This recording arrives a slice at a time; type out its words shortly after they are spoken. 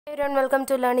Hey everyone, welcome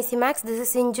to Learn Easy Max. This is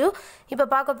Sinju. இப்போ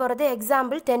பார்க்க போகிறது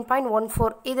example 10.14.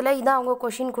 இதில் இதான் அவங்க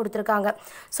கொஷின் கொடுத்துருக்காங்க.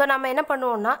 ஸோ நம்ம என்ன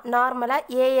பண்ணுவோம்னா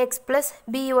நார்மலாக ax plus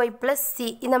by plus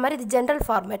c இந்த மாதிரி இது ஜென்ரல்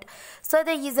ஃபார்மேட். ஸோ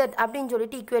இதை z அப்படின்னு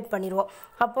சொல்லிட்டு ஈக்குவேட் பண்ணிடுவோம்.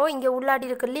 அப்போது இங்கே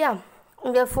உள்ளாடி இருக்கு இல்லையா,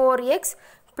 இங்கே 4x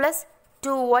plus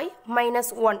 2y minus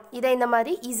 1 இதை இந்த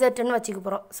மாதிரி zன்னு வச்சுக்க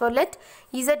போகிறோம். So let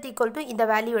z equal to இந்த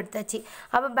வேல்யூ எடுத்தாச்சு.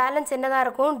 அப்போ பேலன்ஸ் என்னதான்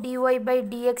இருக்கும், dy by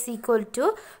dx equal to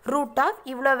root of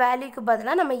இவ்வளோ வேல்யூக்கு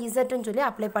பதிலாக நம்ம zன்னு சொல்லி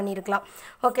அப்ளை பண்ணியிருக்கலாம்.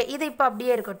 ஓகே, இது இப்போ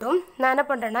அப்படியே இருக்கட்டும். நான் என்ன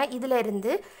பண்ணுறேன்னா இதில்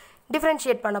இருந்து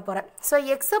டிஃப்ரென்ஷியேட் பண்ண போகிறேன். ஸோ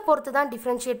எக்ஸை பொறுத்து தான்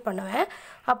டிஃப்ரென்ஷியேட் பண்ணுவேன்.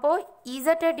 அப்போது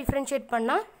இசட்டை டிஃப்ரென்ஷியேட்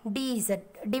பண்ணால் dz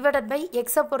டிவைடட் பை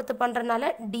எக்ஸை பொறுத்து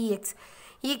பண்ணுறதுனால dx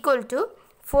ஈக்குவல் டு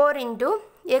 4 இன்ட்டு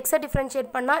எக்ஸை டிஃப்ரென்ஷியேட்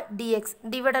பண்ணால் dx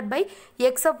டிவைடட் பை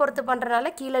எக்ஸை பொறுத்து பண்ணுறதுனால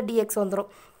கீழே dx வந்துடும்.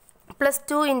 ப்ளஸ்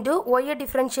 2 இன்ட்டு ஒய்யை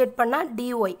டிஃப்ரென்ஷியேட் பண்ணால் dy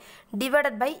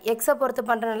டிவைடட் பை எக்ஸை பொறுத்து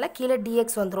பண்ணுறதுனால கீழே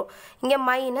dx வந்துடும். இங்கே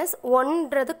மைனஸ்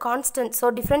 1ன்றது கான்ஸ்டன்ட். ஸோ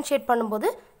டிஃப்ரென்ஷியேட் பண்ணும்போது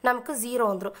நமக்கு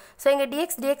 0 வந்துடும். ஸோ இங்கே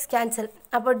dx கேன்சல்.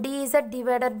 அப்போ dz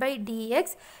divided by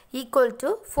dx equal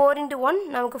to 4 into 1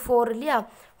 நமக்கு 4 இல்லையா,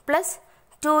 ப்ளஸ்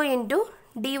 2 இன்ட்டு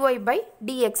dy பை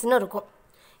dxன்னு இருக்கும்.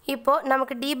 இப்போது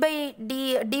நமக்கு dy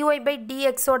by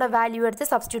dx ஓட வேல்யூ எடுத்து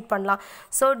சப்ஸ்டியூட் பண்ணலாம்.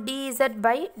 So dz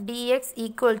by dx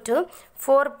equal to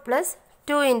 4 plus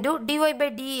 2 into dy by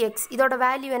dx இதோட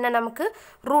வேல்யூ என்ன, நமக்கு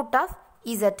ரூட் ஆஃப்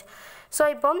z. ஸோ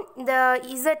இப்போ இந்த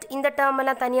z இந்த டேர்ம்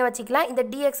எல்லாம் தனியாக வச்சுக்கலாம், இந்த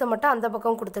dxஐ மட்டும் அந்த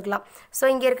பக்கம் கொடுத்துக்கலாம்.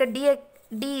 ஸோ இங்கே இருக்க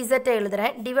dz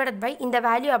எழுதுகிறேன் டிவைடட் பை இந்த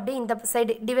வேல்யூ அப்படியே இந்த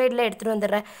சைடு டிவைடில் எடுத்துகிட்டு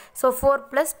வந்துடுறேன். ஸோ 4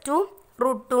 ப்ளஸ் 2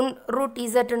 ரூட்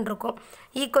zன்னு இருக்கும்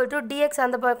ஈக்குவல் டு dx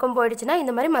அந்த பக்கம் போயிடுச்சுன்னா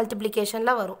இந்த மாதிரி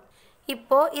மல்டிப்ளிகேஷனில் வரும்.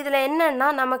 இப்போது இதில் என்னென்னா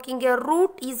நமக்கு இங்கே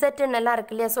ரூட் zன்னு எல்லாம்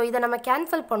இருக்கு இல்லையா, ஸோ இதை நம்ம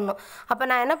கேன்சல் பண்ணணும். அப்போ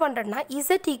நான் என்ன பண்ணுறேன்னா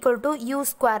z equal to u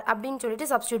square அப்படின்னு சொல்லிட்டு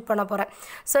சப்ஸ்டியூட் பண்ண போகிறேன்.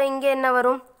 ஸோ இங்கே என்ன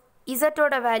வரும்,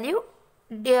 zோட வேல்யூ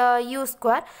u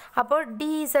ஸ்கொயர். அப்போ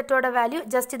dzோட வேல்யூ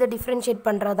ஜஸ்ட் இதை டிஃப்ரென்ஷியேட்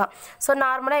பண்ணுறது தான். ஸோ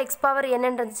நார்மலாக எக்ஸ் பவர்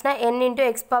என்னன்னு இருந்துச்சுன்னா n into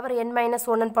X power n minus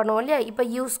 1ன்னு பண்ணுவோம் இல்லையா. இப்போ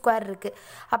u ஸ்கொயர் இருக்குது.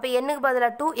 அப்போ என்னுக்கு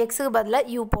பதிலாக 2, எக்ஸுக்கு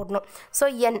பதிலாக u போடணும். ஸோ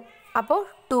n அப்போது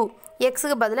 2,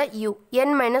 எக்ஸுக்கு பதிலாக u,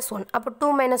 n மைனஸ் 1 அப்போ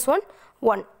 2 மைனஸ் 1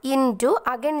 1 இன்ட்டு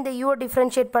அகைன் இந்த யூவை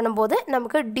டிஃப்ரென்ஷியேட் பண்ணும்போது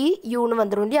நமக்கு duன்னு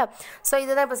வந்துடும் இல்லையா. ஸோ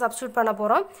இதை தான் இப்போ சப்ஸ்டியூட் பண்ண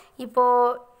போகிறோம்.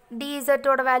 இப்போது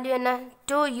dzோட வேல்யூ என்ன,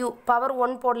 2u பவர்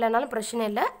 1 போடலனாலும் பிரச்சனை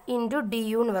இல்லை, இன்ட்டு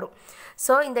duன்னு வரும்.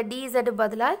 ஸோ இந்த dz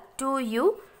பதிலாக 2u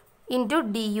into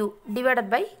du divided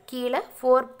by கீழே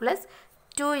 4 ப்ளஸ்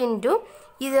 2 இன்ட்டு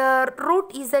இது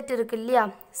ரூட் z இருக்கு இல்லையா.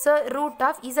 ஸோ ரூட்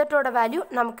ஆஃப் zோட வேல்யூ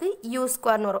நமக்கு u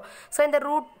ஸ்கொயர்னு வரும். ஸோ இந்த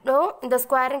ரூட்டும் இந்த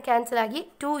ஸ்கொயரும் கேன்சல் ஆகி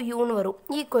 2uன்னு வரும்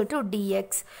ஈக்குவல் டு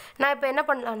dx. நான் இப்போ என்ன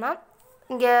பண்ணலான்னா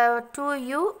இங்கே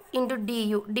 2u into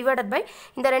du divided by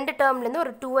இந்த ரெண்டு டேர்ம்லேருந்து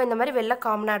ஒரு 2 இந்த மாதிரி வெளில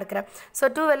காமனாக எடுக்கிறேன். ஸோ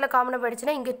 2 வெளில காமனாக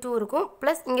போயிடுச்சுன்னா இங்கே 2 இருக்கும்,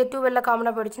 ப்ளஸ் இங்கே 2 வெளில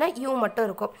காமனாக போயிடுச்சுன்னா u மட்டும்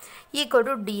இருக்கும் ஈக்குவல்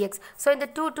டு dx. ஸோ இந்த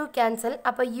 2 கேன்சல்.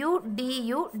 அப்போ u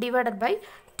du divided by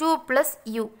 2 plus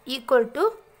u equal to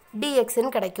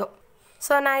dxன்னு கிடைக்கும்.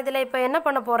 ஸோ நான் இதில் இப்போ என்ன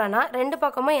பண்ண போகிறேன்னா ரெண்டு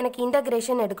பக்கமும் எனக்கு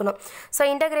இன்டகிரேஷன் எடுக்கணும். ஸோ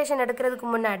இன்டகிரேஷன் எடுக்கிறதுக்கு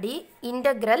முன்னாடி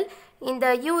இன்டகிரல் இந்த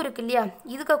u இருக்கு இல்லையா,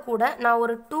 இதுக்கு கூட நான்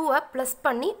ஒரு 2ஐ ப்ளஸ்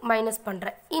பண்ணி மைனஸ்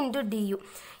பண்ணுறேன் இன்ட்டு du.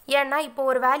 ஏன்னா இப்போ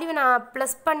ஒரு வேல்யூ நான்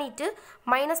ப்ளஸ் பண்ணிவிட்டு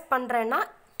மைனஸ் பண்ணுறேன்னா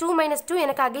 2 மைனஸ் 2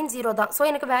 எனக்கு அகைன் 0 தான். ஸோ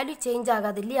எனக்கு வேல்யூ சேஞ்ச்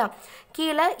ஆகாது இல்லையா.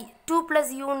 கீழே 2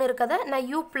 ப்ளஸ் யூன்னு இருக்கதை நான்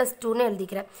u ப்ளஸ் 2ன்னு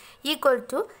எழுதிக்கிறேன் ஈக்குவல்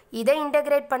டு இதை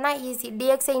இன்டகிரேட் பண்ணால் ஈஸி,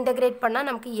 dxஐ இன்டகிரேட் பண்ணால்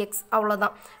நமக்கு எக்ஸ்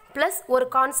அவ்வளோதான். ப்ளஸ் ஒரு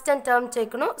கான்ஸ்டன்ட் டேர்ம்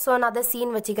சேர்க்கணும். ஸோ நான் அதை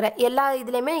சீன் வச்சுக்கிறேன். எல்லா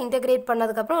இதுலேயுமே இன்டகிரேட்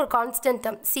பண்ணதுக்கப்புறம் ஒரு கான்ஸ்டன்ட்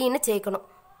டேர்ம் சீன்னு சேர்க்கணும்.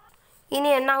 இனி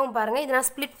என்ன ஆகும் பாருங்கள், இதை நான்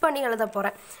ஸ்ப்ளிட் பண்ணி எழுத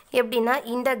போகிறேன். எப்படின்னா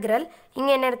இன்டகிரல்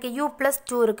இங்கே என்ன இருக்குது, u ப்ளஸ்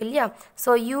 2 இருக்கு இல்லையா.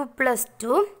 So u plus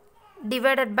 2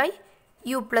 divided by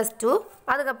u plus 2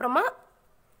 அதுக்கப்புறமா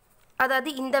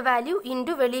அதாவது இந்த வேல்யூ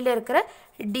இன்ட்டு வெளியில் இருக்கிற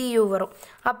du வரும்.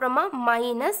 அப்புறமா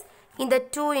மைனஸ் இந்த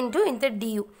 2 இன்ட்டு இந்த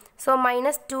du. So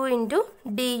minus 2 into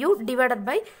du divided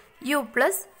by u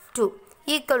plus 2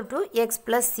 equal to X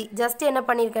plus C. Just என்ன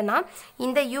பண்ணியிருக்கேன்னா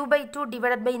இந்த u பை 2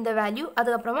 டிவைடட் பை இந்த வேல்யூ,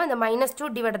 அதுக்கப்புறமா இந்த மைனஸ் 2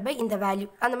 டிவைடட் பை இந்த வேல்யூ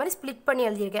அந்த மாதிரி ஸ்ப்ளிட் பண்ணி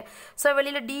எழுதியிருக்கேன். ஸோ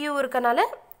வெளியில் du இருக்கனால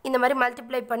இந்த மாதிரி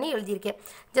மல்டிப்ளை பண்ணி எழுதியிருக்கேன்.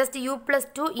 Just u plus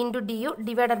 2 into du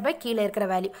divided by கீழே இருக்கிற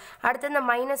வேல்யூ, அடுத்து இந்த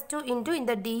மைனஸ் 2 இன்ட்டு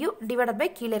இந்த du டிவைடட் பை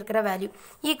கீழே இருக்கிற value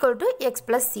equal to X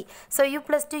plus C. So u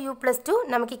plus 2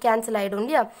 நமக்கு கேன்சல் ஆகிடும்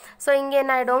இல்லையா. ஸோ இங்கே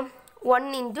என்ன ஆகிடும், 1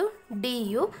 இன்ட்டு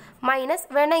du மைனஸ்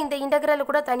வேணால் இந்த இன்டகிரல்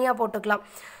கூட தனியாக போட்டுக்கலாம்.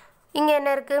 இங்கே என்ன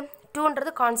இருக்குது,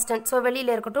 2ன்றது கான்ஸ்டன்ட். ஸோ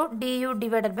வெளியில் இருக்கட்டும் du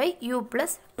divided by u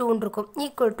plus 2ன்னு இருக்கும்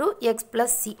equal to X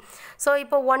plus C. So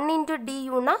இப்போ 1 இன்ட்டு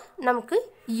duனா நமக்கு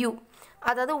u,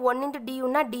 அதாவது 1 இன்ட்டு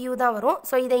duனா du தான் வரும்.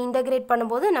 ஸோ இதை இன்டகிரேட்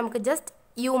பண்ணும்போது நமக்கு ஜஸ்ட்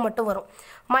u மட்டும் வரும்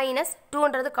மைனஸ்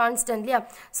 2ன்றது கான்ஸ்டன்ட் இல்லையா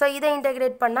ஸோ இதை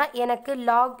இன்டெகிரேட் பண்ணால் எனக்கு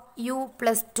log u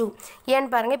 + 2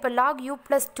 ஏன்னு பாருங்கள் இப்போ log u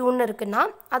 + 2ன்னு இருக்குன்னா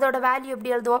அதோட வேல்யூ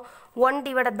எப்படி எழுதுவோம் 1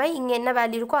 டிவைடட் பை இங்கே என்ன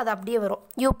வேல்யூ இருக்கோ அது அப்படியே வரும்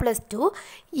u + 2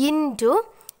 இன்ட்டு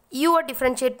u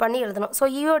டிஃபரன்ஷியேட் பண்ணி எழுதணும் ஸோ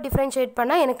u டிஃபரன்ஷியேட்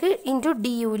பண்ணால் எனக்கு இன்ட்டு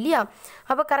du இல்லையா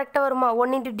அப்போ கரெக்டாக வருமா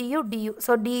 1 × du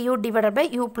so du divided by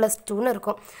u + 2ன்னு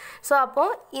இருக்கும் ஸோ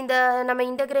அப்போது இந்த நம்ம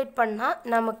இன்டெகிரேட் பண்ணால்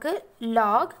நமக்கு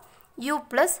log u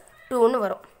 + 2ன்னு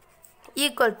வரும்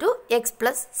ஈக்குவல் டு x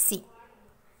 + c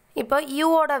இப்போ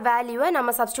யூவோட வேல்யூவை நம்ம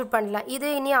சப்ஸ்டியூட் பண்ணலாம் இது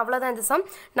இனி அவ்வளோதான் இந்த சம்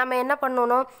நம்ம என்ன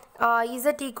பண்ணணும்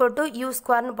z =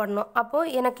 u² பண்ணணும்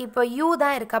அப்போது எனக்கு இப்போ u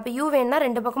தான் இருக்குது அப்போ u வேணுன்னா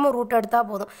ரெண்டு பக்கமும் ரூட் எடுத்தால்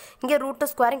போதும் இங்கே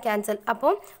 √2 கேன்சல்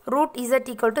அப்போது √z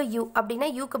 = u அப்படின்னா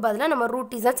யூக்கு பதிலாக நம்ம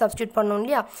 √z சப்ஸ்டியூட் பண்ணணும்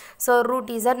இல்லையா ஸோ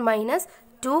 √z -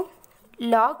 2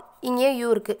 log இங்கே u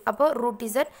இருக்குது அப்போது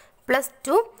 √z +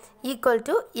 2 equal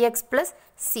to x +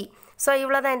 c so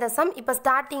இவ்வளோ தான் இந்த சம் இப்போ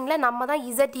ஸ்டார்டிங்கில் நம்ம தான்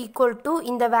z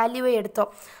 = இந்த வேல்யூவை எடுத்தோம்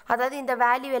அதாவது இந்த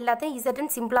வேல்யூ எல்லாத்தையும்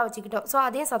zன்னு சிம்பிளாக வச்சுக்கிட்டோம் ஸோ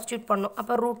அதையும் சப்ஸ்டியூட் பண்ணோம்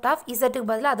அப்போ √z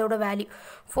பதில் அதோட value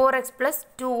 4x +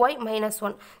 2y -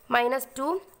 1 -2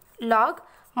 log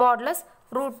modulus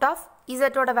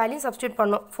 √z ஓட வேல்யூ சப்ஸ்டியூட்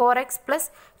பண்ணோம் 4x +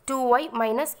 2y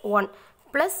 - 1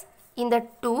 ப்ளஸ் இந்த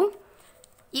 2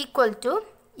 equal to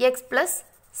x +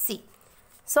 c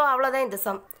so அவ்வளோதான் இந்த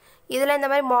சம் இதில் இந்த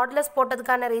மாதிரி மாடுலஸ்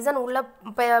போட்டதுக்கான ரீசன் உள்ள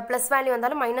ப்ளஸ் வேல்யூ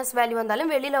வந்தாலும் மைனஸ் வேல்யூ வந்தாலும்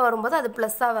வெளியில் வரும்போது அது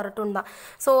ப்ளஸ்ஸாக வரட்டும் தான்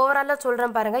ஸோ ஓவராலாக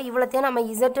சொல்கிறேன் பாருங்கள் இவ்வளோத்தையும் நம்ம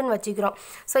இசட்டுன்னு வச்சுக்கிறோம்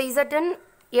ஸோ இசட்டுன்னு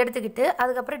எடுத்துக்கிட்டு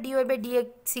அதுக்கப்புறம் dy/dx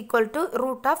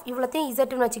 = இவ்வளோத்தையும்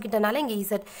இசட்டுன்னு வச்சுக்கிட்டனால இங்கே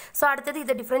இசட் ஸோ அடுத்தது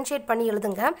இதை டிஃப்ரென்ஷியேட் பண்ணி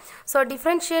எழுதுங்க ஸோ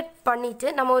டிஃப்ரென்ஷியேட் பண்ணிவிட்டு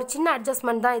நம்ம ஒரு சின்ன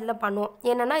அட்ஜஸ்ட்மெண்ட் தான் இதில் பண்ணுவோம்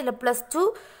என்னென்னா இதில் +2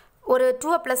 ஒரு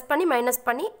 2 ப்ளஸ் பண்ணி மைனஸ்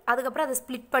பண்ணி அதுக்கப்புறம் அதை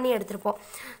ஸ்ப்ளிட் பண்ணி எடுத்துருப்போம்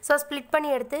ஸோ ஸ்ப்ளிட் பண்ணி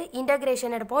எடுத்து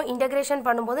இன்டகிரேஷன் எடுப்போம் இன்டகிரேஷன்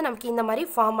பண்ணும்போது நமக்கு இந்த மாதிரி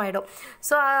ஃபார்ம் ஆகிடும்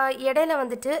ஸோ இடையில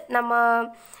வந்துட்டு நம்ம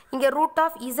இங்கே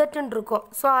 √z இருக்கும்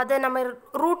ஸோ அதை நம்ம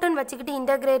ரூட்டுன்னு வச்சுக்கிட்டு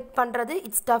இன்டகிரேட் பண்ணுறது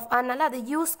இட்ஸ் டஃப் அதனால் அது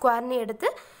u² எடுத்து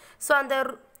ஸோ அந்த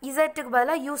இசட்டுக்கு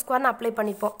பதிலாக u² அப்ளை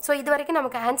பண்ணிப்போம் ஸோ இது வரைக்கும்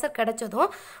நமக்கு ஆன்சர்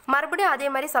கிடைச்சதும் மறுபடியும் அதே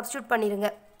மாதிரி சப்ஸ்டியூட் பண்ணிடுங்க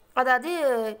அதாவது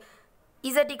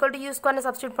z = u²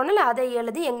 சப்ஸ்டியூட் பண்ணல அதை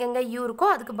எழுதி எங்கெங்கே u இருக்கோ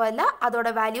அதுக்கு பதிலாக அதோட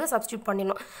வேல்யூவை சப்ஸ்டியூட்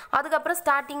பண்ணிடணும் அதுக்கப்புறம்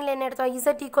ஸ்டார்டிங்கில் என்ன எடுத்தோம்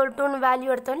z = வேல்யூ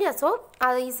எடுத்தோம் இல்லையா ஸோ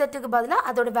அது இசட்டுக்கு பதிலாக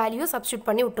அதோட வேல்யூ சப்ஸ்டியூட்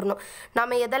பண்ணி விட்டுருணும்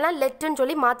நம்ம எதெல்லாம் லெட்டுன்னு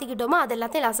சொல்லி மாற்றிக்கிட்டோமோ அது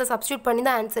எல்லாத்தையும் லாஸ்ட்டாக சப்ஸ்டியூட் பண்ணி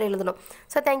தான் ஆன்சர் எழுதணும்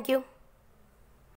ஸோ தேங்க்யூ